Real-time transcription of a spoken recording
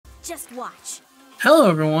Just watch. Hello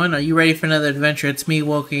everyone, are you ready for another adventure? It's me,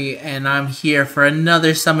 Woki, and I'm here for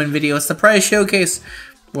another summon video. It's the prize showcase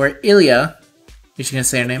where Illia, is she gonna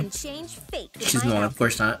say her name? She's not, of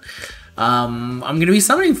course not. I'm gonna be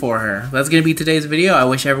summoning for her. That's gonna be today's video. I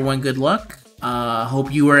wish everyone good luck.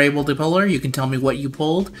 Hope you were able to pull her. You can tell me what you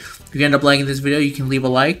pulled. If you end up liking this video, you can leave a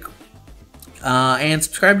like. And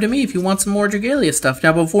subscribe to me if you want some more Dragalia stuff.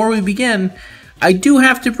 Now before we begin, I do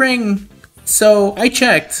have to bring... So, I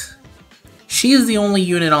checked. She is the only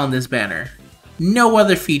unit on this banner. No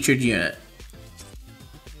other featured unit.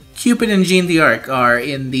 Cupid and Jean the Arc are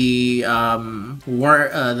in the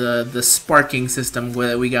sparking system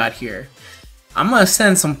that we got here. I'm gonna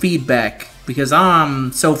send some feedback because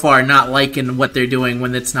I'm so far not liking what they're doing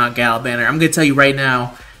when it's not Gal banner. I'm gonna tell you right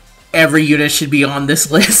now, every unit should be on this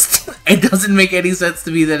list. It doesn't make any sense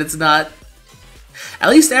to me that it's not. At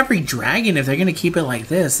least every dragon, if they're gonna keep it like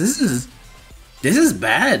this. This is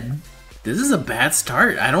bad. This is a bad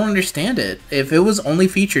start. I don't understand it. If it was only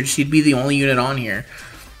featured, she'd be the only unit on here.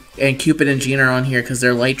 And Cupid and Jean are on here because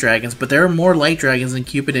they're light dragons. But there are more light dragons than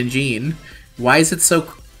Cupid and Jean. Why is it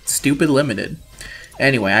so stupid limited?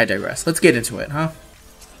 Anyway, I digress. Let's get into it, huh?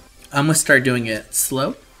 I'm going to start doing it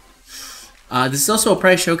slow. This is also a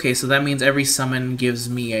prize showcase, so that means every summon gives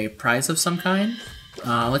me a prize of some kind.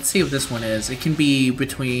 Let's see what this one is. It can be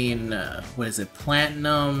between, what is it,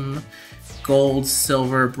 Platinum... Gold,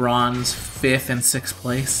 silver, bronze, 5th, and 6th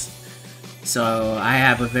place. So I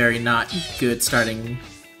have a very not good starting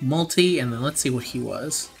multi, and then let's see what he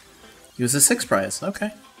was. He was a 6th prize, okay.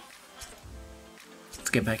 Let's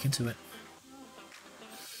get back into it.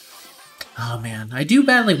 Oh man, I do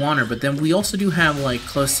badly want her, but then we also do have like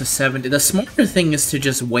close to 70. The smarter thing is to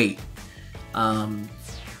just wait.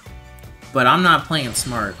 But I'm not playing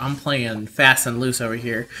smart. I'm playing fast and loose over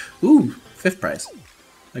here. Ooh, 5th prize.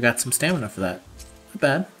 I got some stamina for that. Not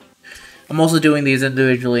bad. I'm also doing these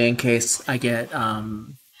individually in case I get,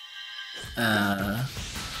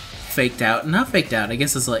 faked out. Not faked out, I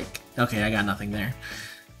guess it's like... Okay, I got nothing there.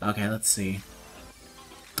 Okay, let's see.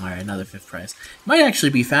 Alright, another 5th prize. Might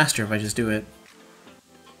actually be faster if I just do it.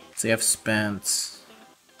 See, I've spent...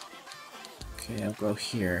 Okay, I'll go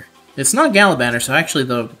here. It's not Gala banner, so actually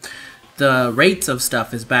the rates of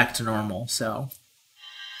stuff is back to normal, so...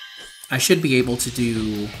 I should be able to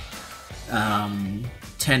do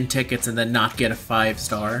 10 tickets and then not get a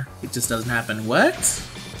 5-star. It just doesn't happen. What?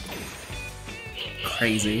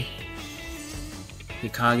 Crazy.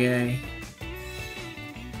 Hikage.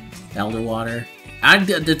 Elder Water.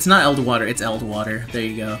 It's not Elder Water, it's Elder Water. There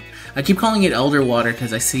you go. I keep calling it Elder Water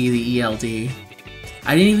because I see the ELD.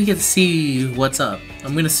 I didn't even get to see what's up.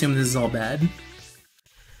 I'm gonna assume this is all bad.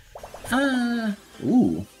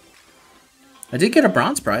 Ooh. I did get a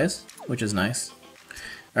bronze prize, which is nice.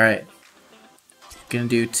 Alright. Gonna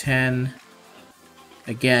do 10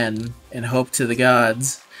 again and hope to the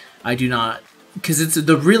gods I do not. Because it's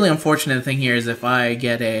the really unfortunate thing here is if I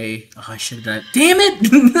get a... Oh, I should have done it. Damn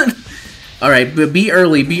it! Alright, but be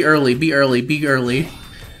early, be early, be early, be early.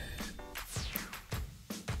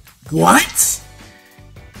 What?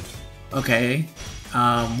 Okay.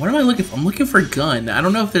 What am I looking for? I'm looking for a gun. I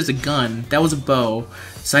don't know if there's a gun. That was a bow.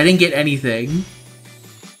 So I didn't get anything.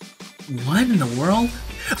 What in the world?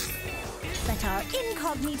 Let our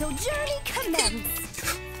incognito journey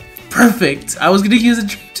commence. Perfect! I was gonna use a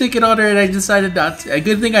ticket on her and I decided not to. A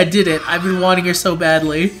good thing I did it. I've been wanting her so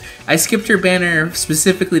badly. I skipped her banner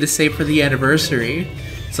specifically to save for the anniversary.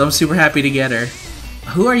 So I'm super happy to get her.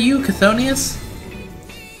 Who are you, Chthonius?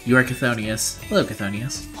 You are Chthonius. Hello,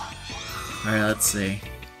 Chthonius. Alright, let's see.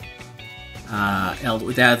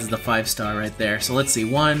 That's the 5-star right there. So let's see.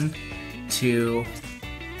 1, 2,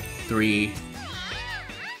 3.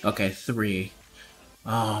 Okay, 3.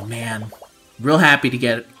 Oh man, real happy to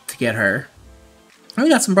get her. And we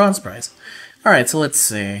got some bronze prize. All right, so let's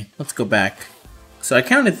see. Let's go back. So I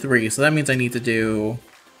counted 3, so that means I need to do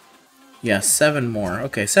 7 more.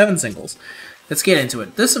 Okay, 7 singles. Let's get into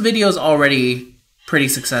it. This video is already pretty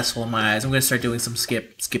successful in my eyes. I'm gonna start doing some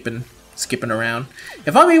skipping around.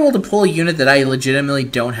 If I'm able to pull a unit that I legitimately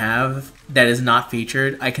don't have that is not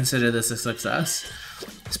featured, I consider this a success.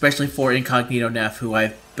 Especially for Incognito Neff, who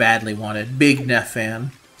I badly wanted. Big Neff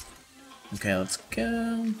fan. Okay, let's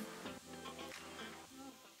go.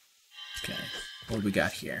 Okay, what do we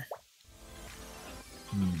got here?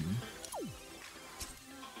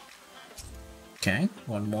 Okay,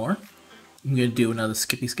 one more. I'm gonna do another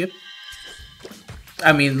skippy skip.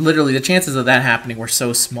 I mean, literally, the chances of that happening were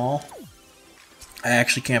so small. I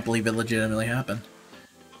actually can't believe it legitimately happened.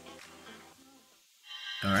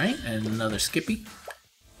 Alright, and another skippy.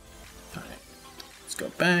 Alright, let's go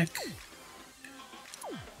back.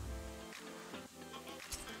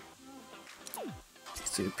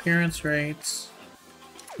 Let's do appearance rates.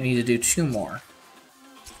 I need to do 2 more.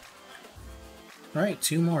 Alright,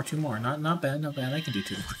 2 more, 2 more. Not bad, not bad. I can do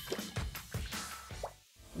 2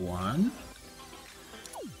 more. 1.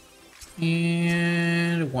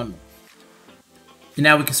 And 1 more. And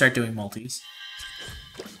now we can start doing multis.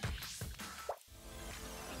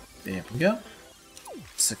 There we go.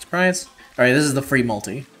 6 prize. Alright, this is the free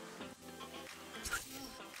multi.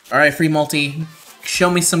 Alright, free multi. Show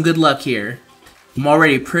me some good luck here. I'm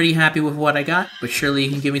already pretty happy with what I got, but surely you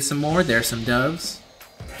can give me some more. There are some doves.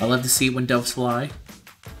 I love to see it when doves fly.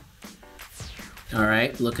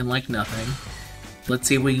 Alright, looking like nothing. Let's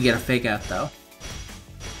see if we can get a fake out, though.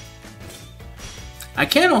 I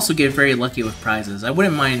can also get very lucky with prizes. I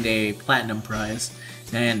wouldn't mind a platinum prize.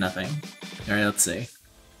 And nothing. Alright, let's see.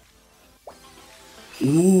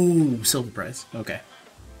 Ooh, silver prize. Okay.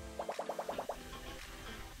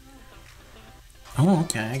 Oh,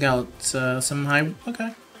 okay. I got some high...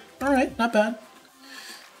 Okay. Alright, not bad.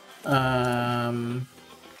 I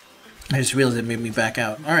just realized it made me back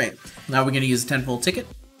out. Alright, now we're gonna use a 10-fold ticket.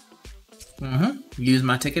 Use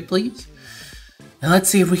my ticket, please. And let's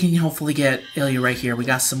see if we can hopefully get Illia right here. We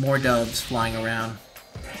got some more doves flying around.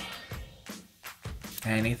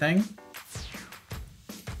 Anything?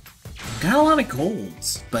 Got a lot of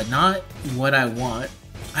golds, but not what I want.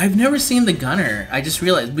 I've never seen the gunner. I just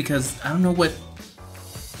realized because I don't know what...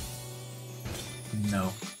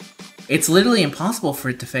 No. It's literally impossible for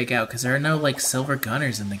it to fake out because there are no, like, silver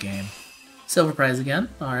gunners in the game. Silver prize again.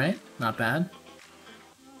 Alright, not bad.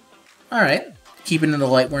 Alright, keeping in the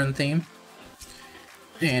Lightworm theme.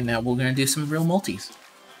 And now we're gonna do some real multis.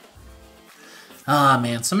 Ah,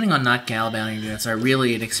 man, summoning on not Galabounder units are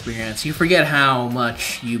really an experience. You forget how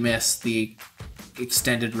much you miss the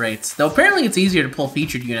extended rates. Though apparently it's easier to pull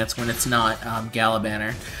featured units when it's not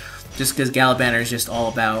Galabounder. Just because Galabounder is just all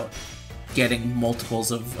about getting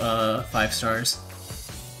multiples of 5 stars.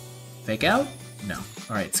 Fake out? No.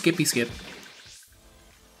 Alright, skippy skip.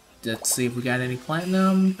 Let's see if we got any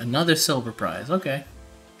platinum. Another silver prize, okay.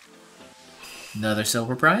 Another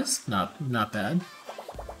silver prize? Not bad.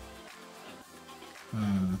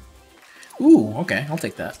 Ooh, okay, I'll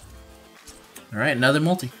take that. Alright, another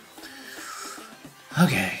multi.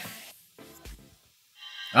 Okay.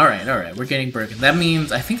 Alright, we're getting broken. That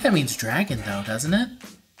means, I think that means dragon though, doesn't it?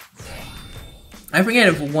 I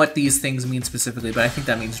forget what these things mean specifically, but I think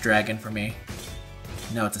that means dragon for me.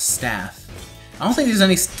 No, it's a staff. I don't think there's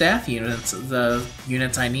any staff units, the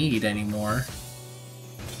units I need anymore.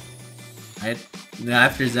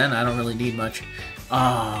 After Zen, I don't really need much.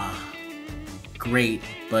 Ah. Great,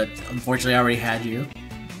 but unfortunately I already had you.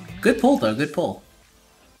 Good pull though, good pull.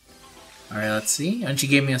 Alright, let's see. And she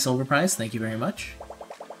gave me a silver prize, thank you very much.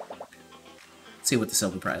 Let's see what the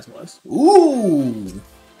silver prize was. Ooh!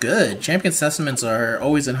 Good. Champion Testaments are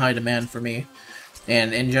always in high demand for me.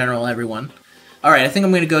 And in general, everyone. Alright, I think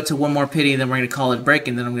I'm going to go to one more pity, then we're going to call it a break,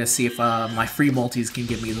 and then I'm going to see if my free multis can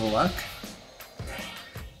give me the luck.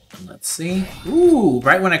 Let's see. Ooh,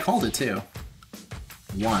 right when I called it too.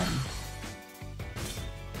 1.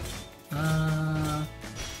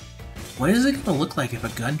 What is it gonna look like if a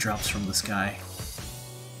gun drops from the sky?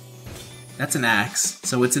 That's an axe,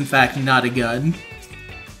 so it's in fact not a gun.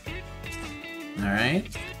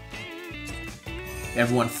 Alright.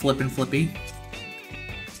 Everyone flippin' flippy.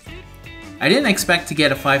 I didn't expect to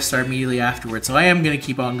get a 5-star immediately afterwards, so I am gonna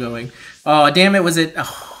keep on going. Oh, damn it, was it...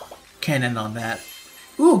 Oh, can't end on that.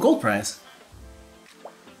 Ooh, gold prize.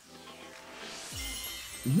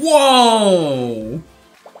 Whoa!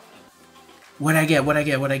 What'd I get? What'd I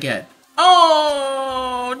get? What'd I get?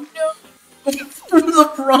 Oh, no!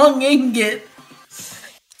 The wrong ingot!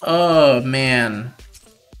 Oh, man.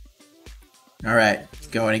 Alright,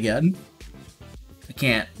 going again. I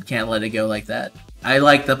can't let it go like that. I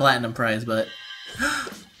like the platinum prize, but...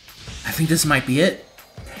 I think this might be it.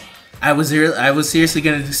 I was seriously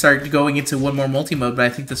going to start going into one more multi-mode, but I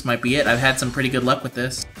think this might be it. I've had some pretty good luck with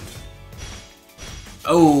this.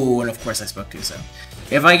 Oh, and of course I spoke too soon.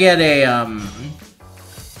 If I get a,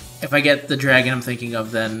 if I get the dragon I'm thinking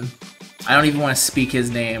of, then I don't even want to speak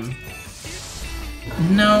his name.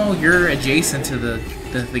 No, you're adjacent to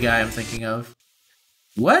the guy I'm thinking of.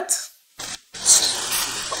 What?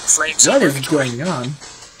 What is going on?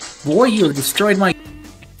 Boy, you have destroyed my...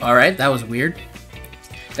 Alright, that was weird.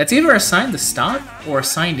 That's either a sign to stop, or a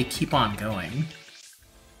sign to keep on going.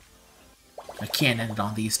 I can't end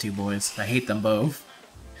on these two boys. I hate them both.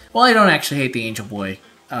 Well, I don't actually hate the Angel Boy.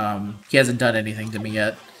 He hasn't done anything to me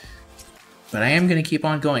yet. But I am gonna keep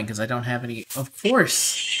on going, because I don't have any... Of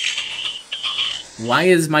course! Why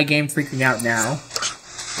is my game freaking out now?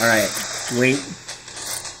 Alright, wait.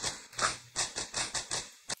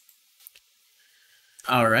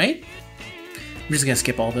 Alright. I'm just gonna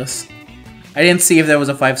skip all this. I didn't see if there was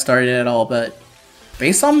a 5-star at all, but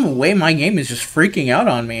based on the way my game is just freaking out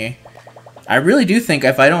on me, I really do think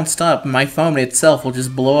if I don't stop, my phone itself will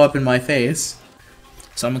just blow up in my face.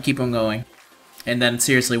 So I'm gonna keep on going. And then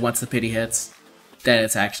seriously, once the pity hits, then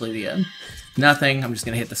it's actually the end. Nothing, I'm just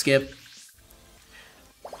gonna hit the skip.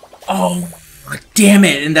 Oh, damn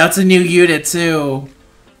it, and that's a new unit too.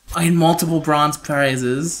 I had multiple bronze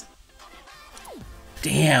prizes.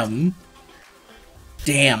 Damn.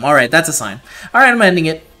 Damn, alright, that's a sign. Alright, I'm ending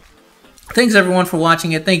it. Thanks everyone for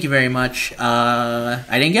watching it, thank you very much. I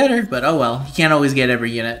didn't get her, but oh well. You can't always get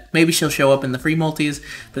every unit. Maybe she'll show up in the free multis,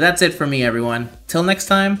 but that's it for me, everyone. Till next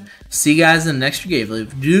time, see you guys in the next game.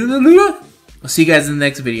 I'll see you guys in the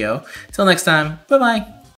next video. Till next time, bye-bye.